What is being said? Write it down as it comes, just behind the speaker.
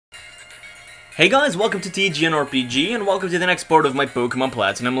Hey guys, welcome to TGNRPG and welcome to the next part of my Pokemon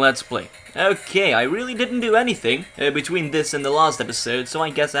Platinum Let's Play. Okay, I really didn't do anything between this and the last episode, so I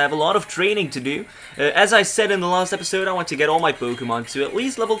guess I have a lot of training to do. As I said in the last episode, I want to get all my Pokemon to at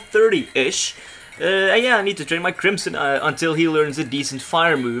least level 30-ish. Yeah, I need to train my Crimson until he learns a decent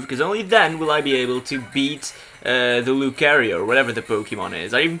fire move, because only then will I be able to beat the Lucario, or whatever the Pokemon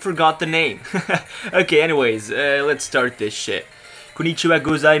is. I even forgot the name. Okay, anyways, let's start this shit. Konnichiwa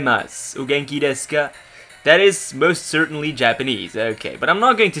gozaimasu. O genki desu ka? That is most certainly Japanese. Okay, but I'm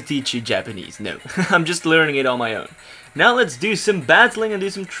not going to teach you Japanese, no. I'm just learning it on my own. Now let's do some battling and do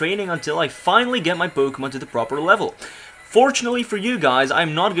some training until I finally get my Pokemon to the proper level. Fortunately for you guys,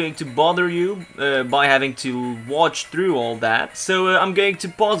 I'm not going to bother you by having to watch through all that. So I'm going to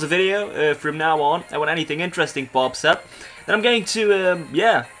pause the video from now on, and when anything interesting pops up, then I'm going to,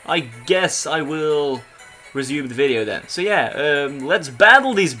 yeah, I guess I will resume the video then. So yeah, let's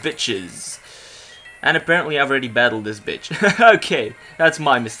battle these bitches. And apparently I've already battled this bitch. Okay, that's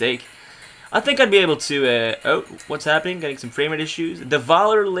my mistake. I think I'd be able to, oh, what's happening? Getting some frame rate issues. The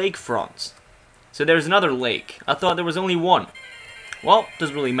Valor Lakefront. So there's another lake. I thought there was only one. Well,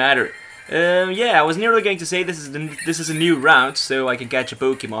 doesn't really matter. Yeah, I was nearly going to say this is a new route, so I can catch a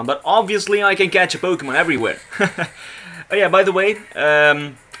Pokemon, but obviously I can catch a Pokemon everywhere. Oh yeah, by the way,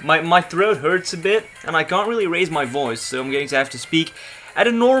 my throat hurts a bit, and I can't really raise my voice, so I'm going to have to speak at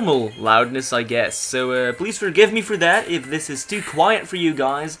a normal loudness, I guess. So please forgive me for that if this is too quiet for you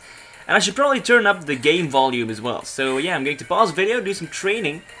guys. And I should probably turn up the game volume as well. So yeah, I'm going to pause the video, do some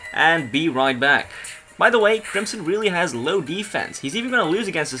training, and be right back. By the way, Crimson really has low defense. He's even going to lose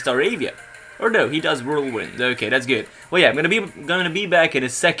against the Staravia. Or no, he does Whirlwind. Okay, that's good. Well, yeah, I'm gonna be back in a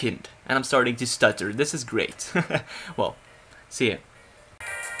second, and I'm starting to stutter. This is great. Well, see ya.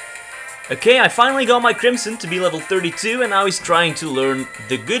 Okay, I finally got my Crimson to be level 32, and now he's trying to learn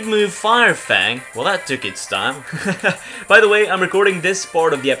the good move Fire Fang. Well, that took its time. By the way, I'm recording this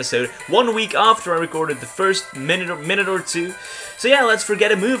part of the episode 1 week after I recorded the first minute or two. So yeah, let's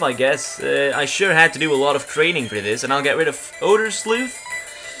forget a move, I guess. I sure had to do a lot of training for this, and I'll get rid of Odor Sleuth.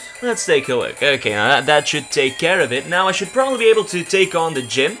 Let's take a look. Okay, now that should take care of it. Now I should probably be able to take on the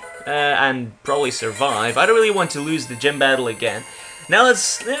gym and probably survive. I don't really want to lose the gym battle again. Now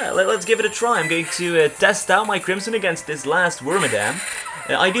let's give it a try. I'm going to test out my Crimson against this last Wormadam.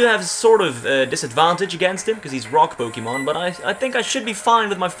 I do have sort of disadvantage against him because he's rock Pokemon, but I think I should be fine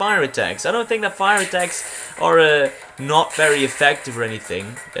with my fire attacks. I don't think that fire attacks are not very effective or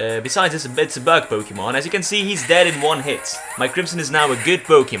anything. Besides, it's a bug Pokemon. As you can see, he's dead in one hit. My Crimson is now a good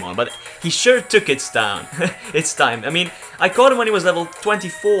Pokemon, but he sure took its down. Its time. I mean, I caught him when he was level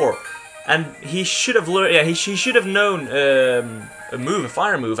 24, and he should have learned. Yeah, he should have known a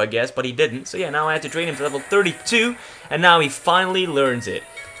fire move, I guess, but he didn't. So yeah, now I had to train him to level 32, and now he finally learns it.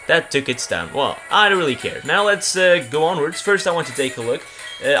 That took its down. Well, I don't really care. Now let's go onwards. First, I want to take a look.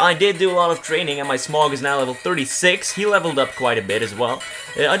 I did do a lot of training, and my Smog is now level 36. He leveled up quite a bit as well.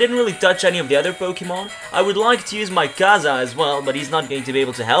 I didn't really touch any of the other Pokemon. I would like to use my Kaza as well, but he's not going to be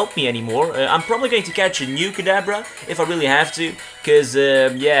able to help me anymore. I'm probably going to catch a new Kadabra if I really have to, because,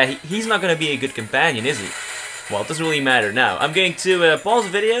 yeah, he's not going to be a good companion, is he? Well, it doesn't really matter now. I'm going to pause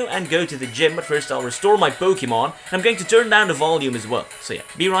the video and go to the gym, but first I'll restore my Pokemon, and I'm going to turn down the volume as well. So yeah,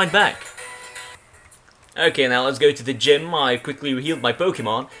 be right back. Okay, now let's go to the gym. I quickly healed my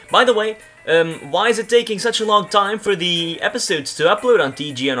Pokemon. By the way, why is it taking such a long time for the episodes to upload on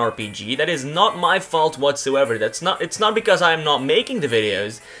TGNRPG? That is not my fault whatsoever. It's not because I am not making the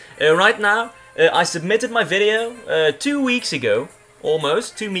videos. Right now, I submitted my video 2 weeks ago.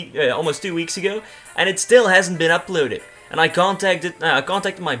 Almost 2 weeks ago, and it still hasn't been uploaded. And I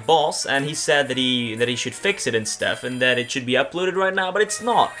contacted my boss, and he said that he should fix it and stuff, and that it should be uploaded right now, but it's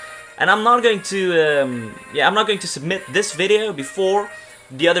not. And I'm not going to I'm not going to submit this video before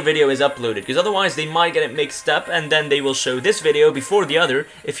the other video is uploaded, because otherwise they might get it mixed up, and then they will show this video before the other,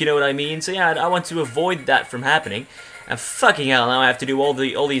 if you know what I mean. So yeah, I want to avoid that from happening. And fucking hell, now I have to do all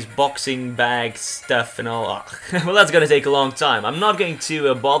these boxing bag stuff and all. Oh. Well, that's gonna take a long time. I'm not going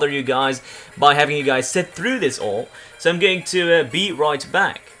to bother you guys by having you guys sit through this all, so I'm going to be right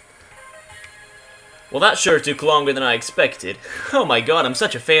back. Well, that sure took longer than I expected. Oh my god, I'm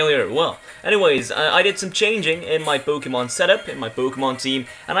such a failure. Well, anyways, I did some changing in my Pokemon setup, in my Pokemon team,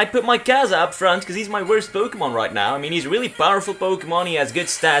 and I put my Kaza up front because he's my worst Pokemon right now. I mean, he's a really powerful Pokemon, he has good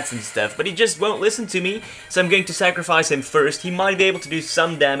stats and stuff, but he just won't listen to me, so I'm going to sacrifice him first. He might be able to do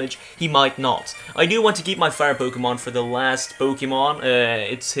some damage, he might not. I do want to keep my Fire Pokemon for the last Pokemon.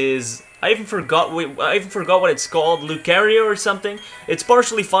 It's his... I even forgot what it's called, Lucario or something. It's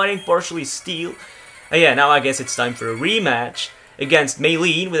partially fighting, partially steel. Yeah, now I guess it's time for a rematch. against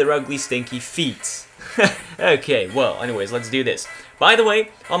Maylene with her ugly stinky feet. Okay, well, anyways, let's do this. By the way,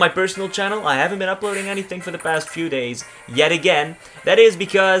 on my personal channel, I haven't been uploading anything for the past few days, yet again. That is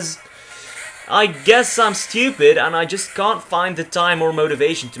because I guess I'm stupid and I just can't find the time or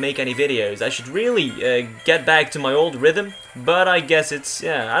motivation to make any videos. I should really get back to my old rhythm, but I guess it's,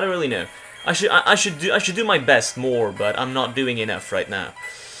 yeah, I don't really know. I should do my best more, but I'm not doing enough right now.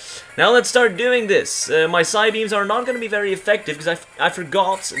 Now let's start doing this. My Psybeams are not going to be very effective because I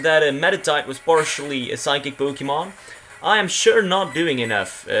forgot that Meditite was partially a psychic Pokemon. I am sure not doing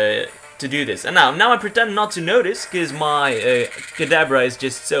enough to do this. And now I pretend not to notice because my Kadabra is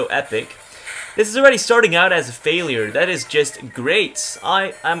just so epic. This is already starting out as a failure. That is just great.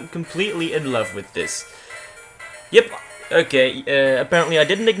 I am completely in love with this. Yep. Okay, apparently I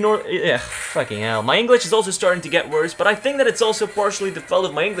didn't ignore... fucking hell. My English is also starting to get worse, but I think that it's also partially the fault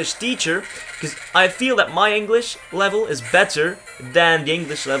of my English teacher, because I feel that my English level is better than the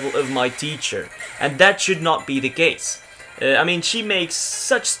English level of my teacher, and that should not be the case. I mean, she makes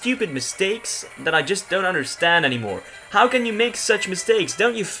such stupid mistakes that I just don't understand anymore. How can you make such mistakes?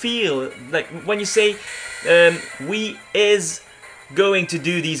 Don't you feel, like, when you say, we is going to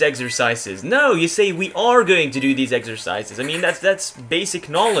do these exercises? No, you say we are going to do these exercises. I mean, that's basic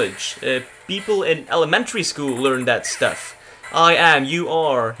knowledge. People in elementary school learn that stuff. I am, you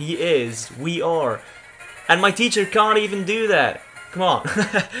are, he is, we are. And my teacher can't even do that. Come on.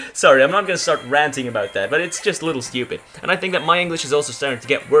 Sorry, I'm not going to start ranting about that, but it's just a little stupid. And I think that my English is also starting to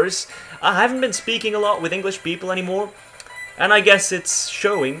get worse. I haven't been speaking a lot with English people anymore, and I guess it's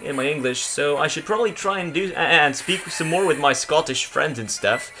showing in my English, so I should probably try and speak some more with my Scottish friends and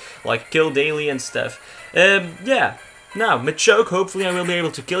stuff, like Kill Daily and stuff. Yeah. Now, Machoke, hopefully I will be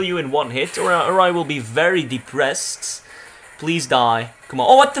able to kill you in one hit, or I will be very depressed. Please die. Come on.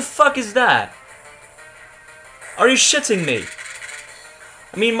 Oh, what the fuck is that? Are you shitting me?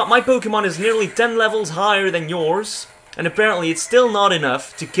 I mean, my Pokemon is nearly 10 levels higher than yours, and apparently it's still not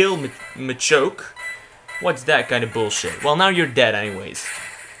enough to kill Machoke. What's that kind of bullshit? Well, now you're dead anyways.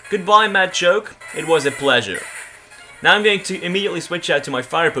 Goodbye, Machoke. It was a pleasure. Now I'm going to immediately switch out to my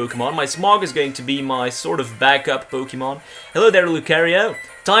fire Pokemon. My Smog is going to be my sort of backup Pokemon. Hello there, Lucario.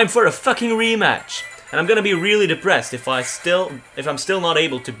 Time for a fucking rematch. And I'm gonna be really depressed if I'm still not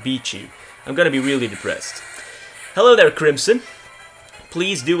able to beat you. I'm gonna be really depressed. Hello there, Crimson.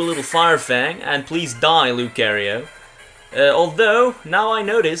 Please do a little Fire Fang, and please die, Lucario. Although, now I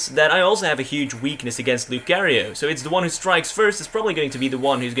notice that I also have a huge weakness against Lucario, so it's the one who strikes first is probably going to be the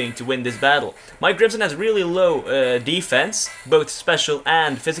one who's going to win this battle. My Crimson has really low defense, both special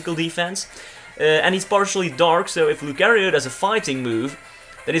and physical defense, and he's partially dark, so if Lucario does a fighting move,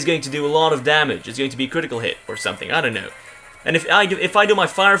 then he's going to do a lot of damage. It's going to be a critical hit or something, I don't know. And if I do my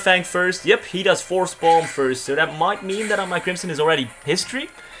Fire Fang first, yep, he does Force Palm first, so that might mean that my Crimson is already history,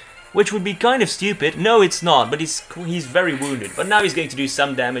 which would be kind of stupid. No, it's not, but he's very wounded. But now he's going to do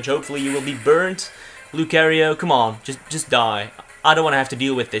some damage. Hopefully you will be burnt, Lucario. Come on, just die. I don't want to have to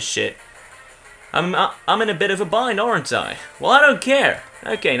deal with this shit. I'm in a bit of a bind, aren't I? Well, I don't care.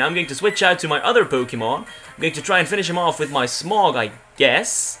 Okay, now I'm going to switch out to my other Pokemon. I'm going to try and finish him off with my Smog, I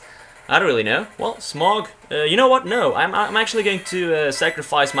guess. I don't really know. Well, Smog, you know what? No, I'm actually going to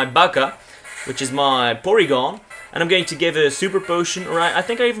sacrifice my Baka, which is my Porygon, and I'm going to give a Super Potion. Right? I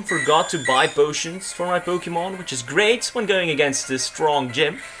think I even forgot to buy potions for my Pokemon, which is great when going against a strong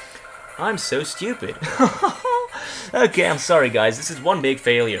gym. I'm so stupid. Okay, I'm sorry, guys. This is one big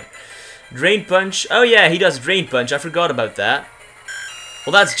failure. Drain Punch. Oh yeah, he does Drain Punch. I forgot about that.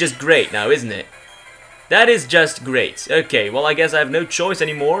 Well, that's just great now, isn't it? That is just great. Okay, well, I guess I have no choice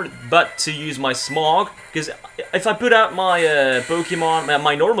anymore but to use my Smog, because if I put out my Pokemon,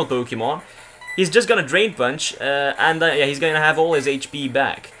 my normal Pokemon, he's just gonna Drain Punch, and yeah, he's gonna have all his HP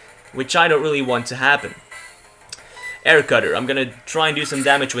back, which I don't really want to happen. Air Cutter, I'm gonna try and do some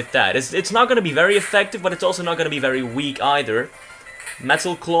damage with that. It's not gonna be very effective, but it's also not gonna be very weak either.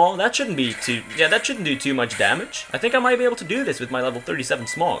 Metal Claw, that shouldn't be that shouldn't do too much damage. I think I might be able to do this with my level 37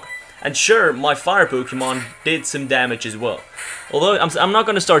 Smog. And sure, my fire Pokemon did some damage as well. Although, I'm not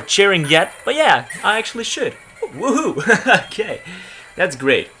going to start cheering yet, but yeah, I actually should. Woohoo! Okay, that's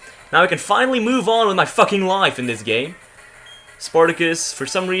great. Now I can finally move on with my fucking life in this game. Spartacus, for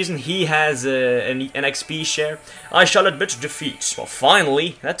some reason, he has an XP share. I shall admit defeat. Well,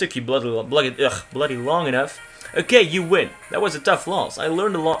 finally, that took you bloody long enough. Okay, you win. That was a tough loss. I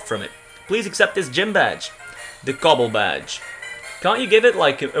learned a lot from it. Please accept this gym badge. The Cobble Badge. Can't you give it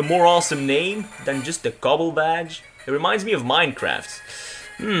like a more awesome name than just the Cobble Badge? It reminds me of Minecraft.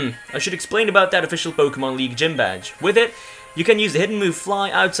 I should explain about that official Pokemon League gym badge. With it, You can use the hidden move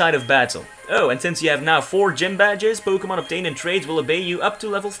Fly outside of battle. Oh, and since you have now 4 gym badges, Pokemon obtained in trades will obey you up to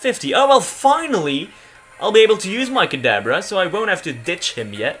level 50. Oh, well, finally, I'll be able to use my Kadabra, so I won't have to ditch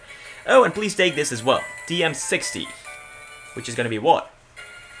him yet. Oh, and please take this as well. TM60. Which is going to be what?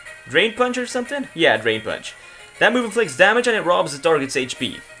 Drain Punch or something? Yeah, Drain Punch. That move inflicts damage and it robs the target's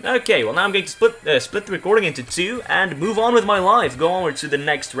HP. Okay, well now I'm going to split the recording into 2 and move on with my life. Go onward to the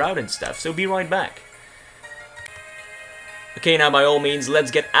next route and stuff, so be right back. Okay, now by all means, let's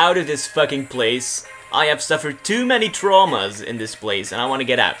get out of this fucking place. I have suffered too many traumas in this place and I want to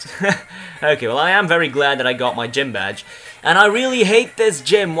get out. Okay, well I am very glad that I got my gym badge. And I really hate this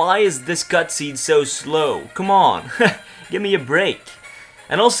gym. Why is this cutscene so slow? Come on, give me a break.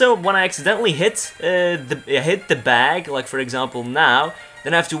 And also, when I accidentally hit the bag, like for example now,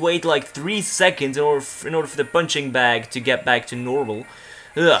 then I have to wait like 3 seconds in order for the punching bag to get back to normal.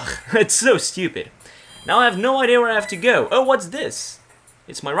 Ugh, it's so stupid. Now I have no idea where I have to go. Oh, what's this?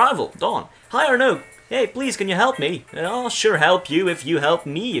 It's my rival, Dawn. Hi, Arno. Hey, please, can you help me? I'll sure help you if you help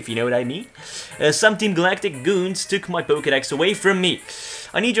me, if you know what I mean. Some Team Galactic goons took my Pokédex away from me.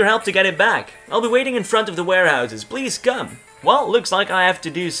 I need your help to get it back. I'll be waiting in front of the warehouses. Please come. Well, looks like I have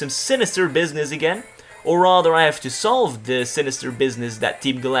to do some sinister business again. Or rather, I have to solve the sinister business that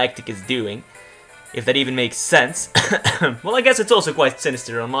Team Galactic is doing. If that even makes sense. Well, I guess it's also quite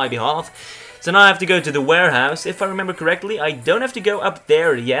sinister on my behalf. So now I have to go to the warehouse. If I remember correctly, I don't have to go up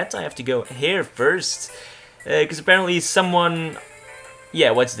there yet. I have to go here first. Because apparently someone...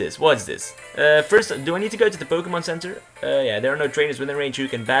 Yeah, what's this? What's this? First, do I need to go to the Pokemon Center? Yeah, there are no trainers within range who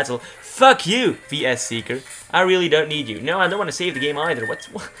can battle. Fuck you, VS Seeker. I really don't need you. No, I don't want to save the game either. What?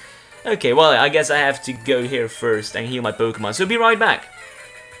 Okay, well, I guess I have to go here first and heal my Pokemon. So be right back.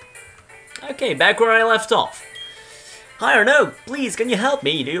 Okay, back where I left off. Hi Arno, please, can you help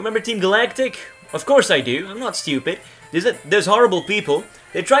me? Do you remember Team Galactic? Of course I do, I'm not stupid. Those horrible people,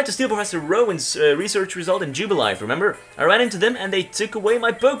 they tried to steal Professor Rowan's research result in Jubilife, remember? I ran into them and they took away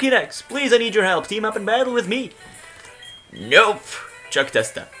my Pokédex. Please, I need your help, team up and battle with me. Nope, Chuck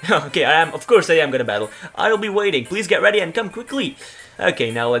Testa. Okay, of course I am gonna battle. I'll be waiting, please get ready and come quickly.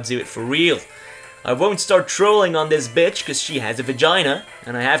 Okay, now let's do it for real. I won't start trolling on this bitch because she has a vagina,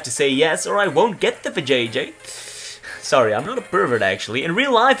 and I have to say yes or I won't get the vajayjay. Sorry, I'm not a pervert actually. In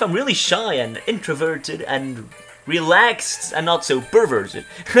real life, I'm really shy and introverted and relaxed and not so perverted.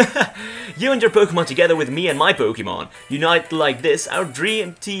 You and your Pokemon together with me and my Pokemon. United like this, our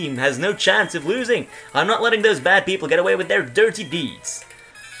dream team has no chance of losing. I'm not letting those bad people get away with their dirty deeds.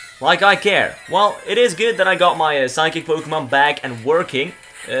 Like I care. Well, it is good that I got my Psychic Pokemon back and working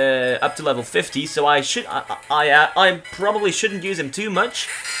up to level 50, so I probably shouldn't use him too much.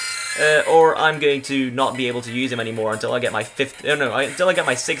 Or I'm going to not be able to use him anymore until I get my until I get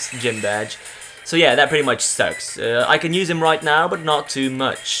my 6th gym badge. So yeah, that pretty much sucks. I can use him right now, but not too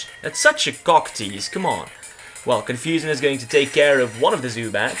much. That's such a cock tease, come on. Well, Confusion is going to take care of one of the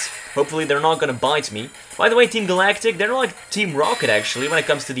Zubats. Hopefully they're not going to bite me. By the way, Team Galactic, they're like Team Rocket actually when it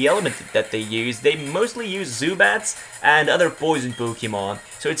comes to the element that they use. They mostly use Zubats and other poison Pokemon,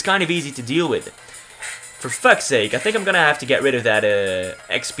 so it's kind of easy to deal with. For fuck's sake, I think I'm gonna have to get rid of that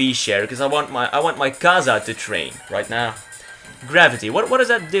XP share because I want my Kaza to train right now. Gravity, what does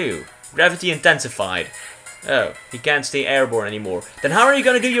that do? Gravity intensified. Oh, he can't stay airborne anymore. Then how are you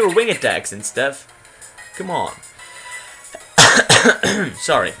gonna do your wing attacks and stuff? Come on.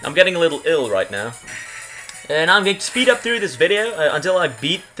 Sorry, I'm getting a little ill right now. And I'm going to speed up through this video until I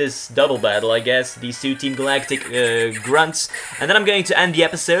beat this double battle, I guess, these two Team Galactic grunts, and then I'm going to end the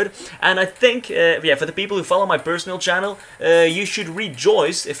episode. And I think, yeah, for the people who follow my personal channel, you should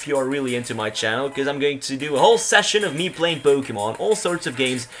rejoice if you are really into my channel, because I'm going to do a whole session of me playing Pokemon, all sorts of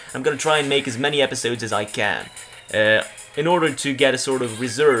games. I'm going to try and make as many episodes as I can, in order to get a sort of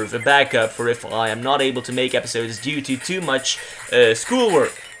reserve, a backup for if I am not able to make episodes due to too much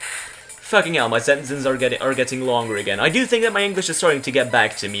schoolwork. Fucking hell, my sentences are getting longer again. I do think that my English is starting to get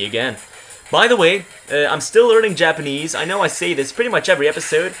back to me again. By the way, I'm still learning Japanese. I know I say this pretty much every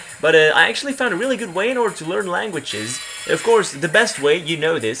episode, but I actually found a really good way in order to learn languages. Of course, the best way, you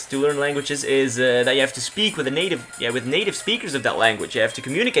know this, to learn languages is that you have to speak with native speakers of that language. You have to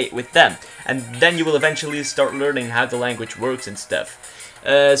communicate with them, and then you will eventually start learning how the language works and stuff.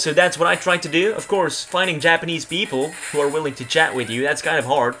 So that's what I try to do. Of course, finding Japanese people who are willing to chat with you, that's kind of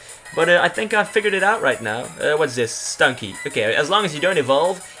hard. But I think I've figured it out right now. What's this? Stunky. Okay, as long as you don't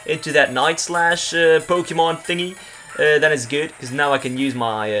evolve into that Night Slash Pokemon thingy, then it's good, because now I can use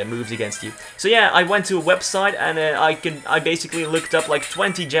my moves against you. So yeah, I went to a website, and I basically looked up like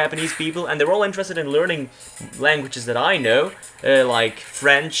 20 Japanese people, and they're all interested in learning languages that I know, like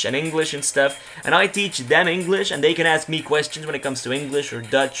French and English and stuff, and I teach them English, and they can ask me questions when it comes to English or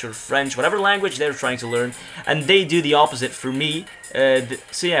Dutch or French, whatever language they're trying to learn, and they do the opposite for me.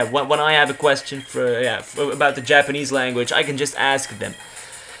 So yeah, when I have a question about the Japanese language, I can just ask them.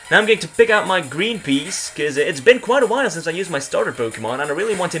 Now I'm going to pick out my green piece, because it's been quite a while since I used my starter Pokemon, and I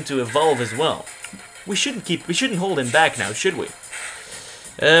really want him to evolve as well. We shouldn't hold him back now, should we?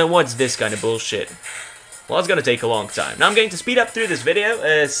 What's this kind of bullshit? Well, it's gonna take a long time. Now I'm going to speed up through this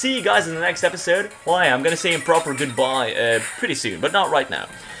video. See you guys in the next episode. Well, yeah, I'm gonna say a proper goodbye pretty soon, but not right now.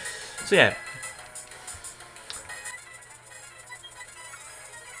 So yeah.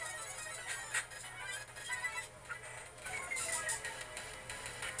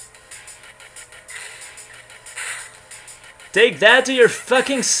 Take that to your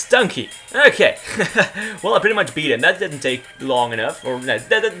fucking stunky. Okay. Well, I pretty much beat him. That didn't take long enough. Or, no,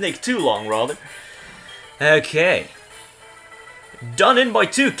 that didn't take too long, rather. Okay. Done in by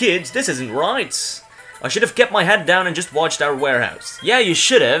 2 kids? This isn't right. I should have kept my head down and just watched our warehouse. Yeah, you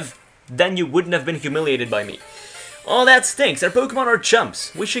should have. Then you wouldn't have been humiliated by me. Oh, that stinks. Our Pokemon are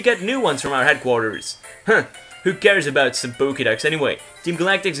chumps. We should get new ones from our headquarters. Huh. Who cares about some Pokédex anyway? Team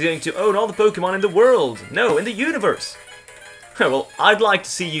Galactic's going to own all the Pokemon in the world. No, in the universe. Well, I'd like to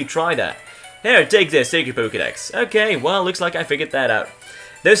see you try that. Here, take this, take your Pokédex. Okay, well, looks like I figured that out.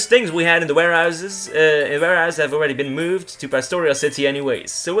 Those things we had in the warehouses, have already been moved to Pastoria City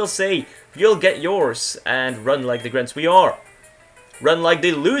anyways. So we'll say, you'll get yours, and run like the grunts we are. Run like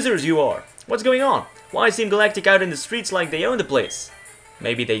the losers you are. What's going on? Why is Team Galactic out in the streets like they own the place?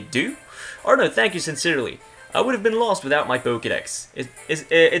 Maybe they do? Or no, thank you sincerely. I would have been lost without my Pokédex.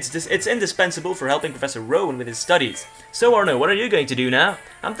 It's indispensable for helping Professor Rowan with his studies. So Arno, what are you going to do now?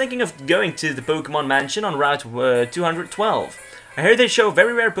 I'm thinking of going to the Pokemon Mansion on Route 212. I hear they show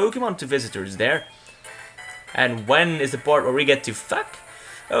very rare Pokemon to visitors there. And when is the part where we get to fuck?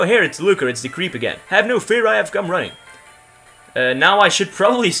 Oh, here it's Luker, it's the creep again. Have no fear, I have come running. Now I should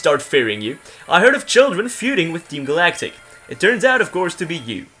probably start fearing you. I heard of children feuding with Team Galactic. It turns out, of course, to be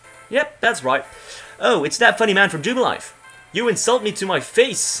you. Yep, that's right. Oh, it's that funny man from Jubilife. You insult me to my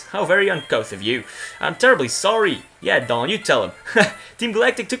face. How very uncouth of you. I'm terribly sorry. Yeah, Don, you tell him. Team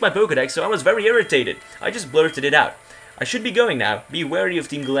Galactic took my Pokédex, so I was very irritated. I just blurted it out. I should be going now. Be wary of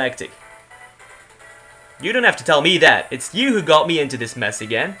Team Galactic. You don't have to tell me that. It's you who got me into this mess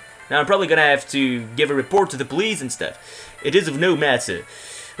again. Now I'm probably gonna have to give a report to the police and stuff. It is of no matter.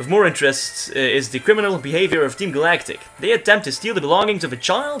 Of more interest is the criminal behavior of Team Galactic. They attempt to steal the belongings of a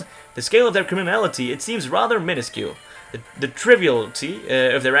child? The scale of their criminality, it seems rather minuscule. The triviality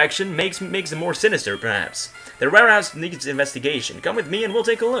of their action makes them more sinister, perhaps. Their warehouse needs investigation. Come with me and we'll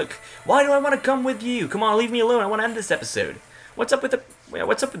take a look. Why do I want to come with you? Come on, leave me alone. I want to end this episode. What's up with the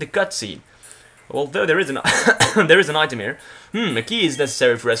cutscene? Although there is an there is an item here. A key is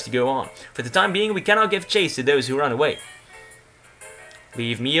necessary for us to go on. For the time being, we cannot give chase to those who run away.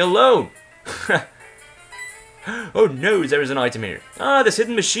 Leave me alone. Oh no, there is an item here. Ah, this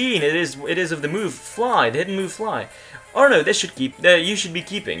hidden machine. It is of the move fly, the hidden move fly. Oh no, this should keep. You should be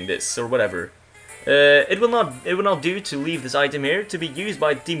keeping this or whatever. It will not do to leave this item here to be used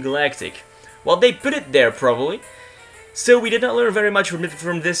by Team Galactic. Well, they put it there probably. So we did not learn very much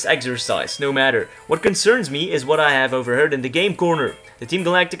from this exercise. No matter. What concerns me is what I have overheard in the game corner. The Team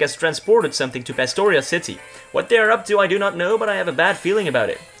Galactic has transported something to Pastoria City. What they are up to, I do not know, but I have a bad feeling about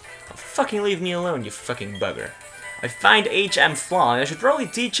it. Fucking leave me alone, you fucking bugger. I find HM Fly. I should probably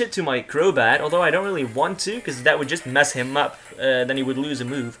teach it to my Crobat, although I don't really want to, because that would just mess him up. Then he would lose a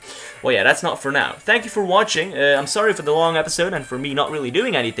move. Well, yeah, that's not for now. Thank you for watching. I'm sorry for the long episode and for me not really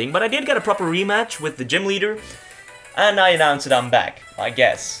doing anything, but I did get a proper rematch with the gym leader, and I announced that I'm back, I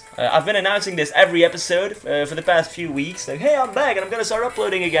guess. I've been announcing this every episode for the past few weeks, like, hey, I'm back and I'm gonna start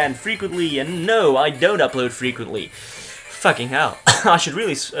uploading again frequently, and no, I don't upload frequently. Fucking hell. I should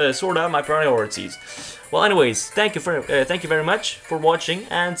really sort out my priorities. Well, anyways, thank you very much for watching,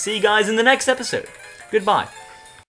 and see you guys in the next episode. Goodbye.